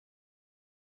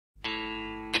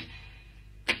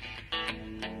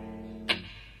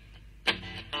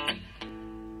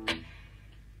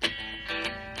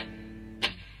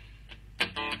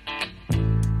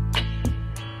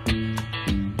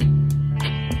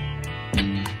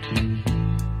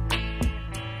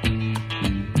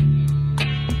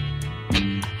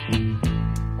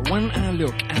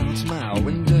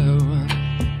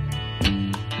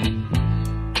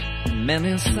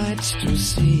many sights to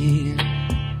see.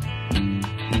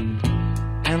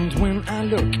 And when I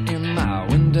look in my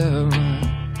window,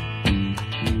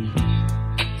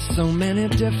 so many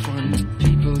different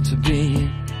people to be,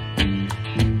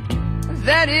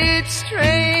 that it's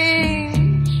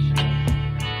strange,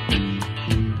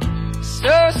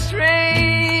 so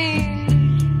strange.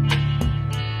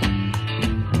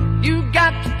 You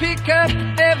got to pick up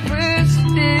every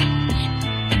stitch.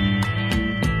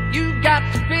 You got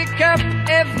to pick up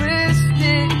every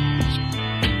stitch.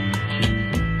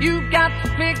 You got to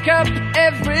pick up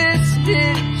every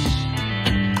stitch.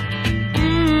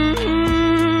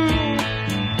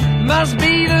 Must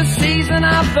be the season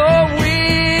of the witch.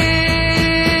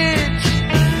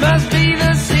 Must be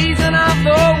the season of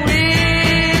the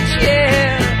witch,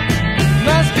 yeah.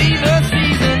 Must be the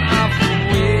season of the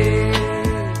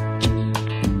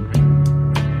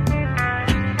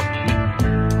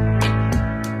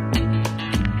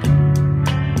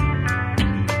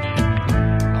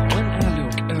When I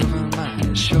look over my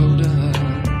shoulder,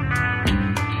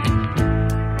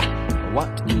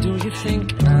 what do you think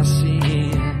I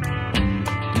see?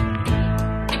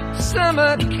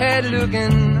 Summer cat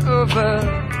looking over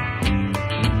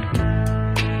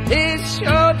his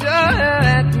shoulder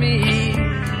at me,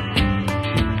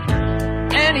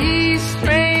 and he's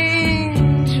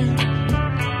strange,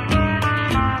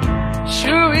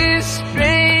 sure is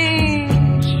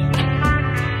strange.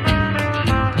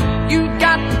 You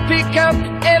got to pick up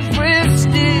every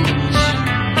stitch.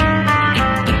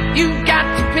 You got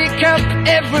to pick up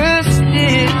every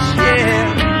stitch,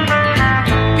 yeah.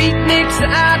 Beatniks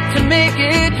out to make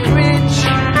it rich.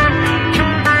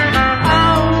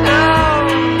 Oh no,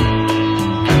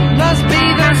 must be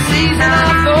the season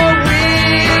of the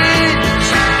witch.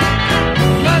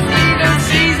 Must be the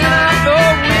season of the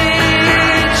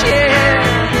witch, yeah.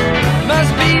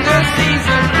 Must be the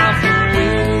season of the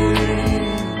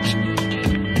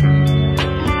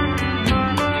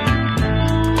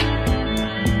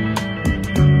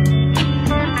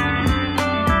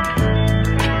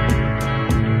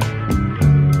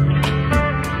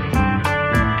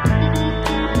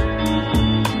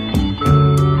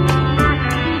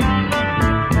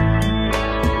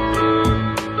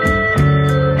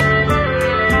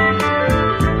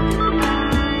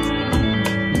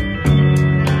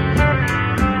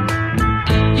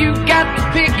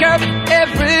pick up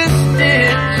every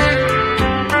stitch.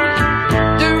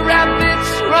 The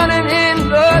rabbits running in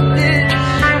the ditch.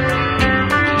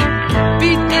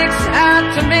 Beatniks out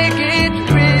to make it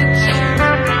rich.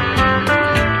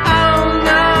 Oh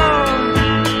no,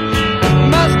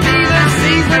 must be the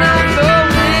season of the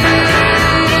witch.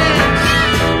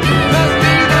 Must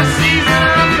be the season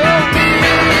of the witch.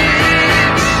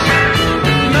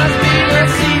 Must be the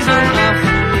season of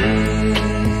the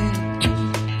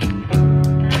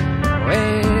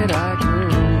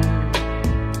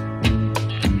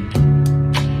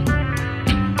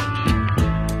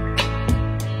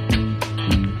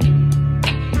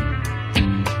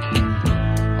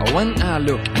when I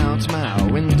look out my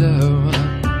window,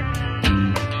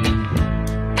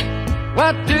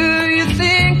 what do you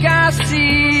think I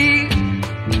see?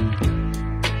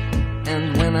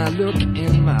 And when I look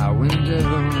in my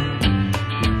window,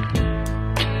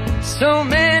 so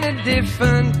many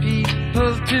different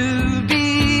people to be.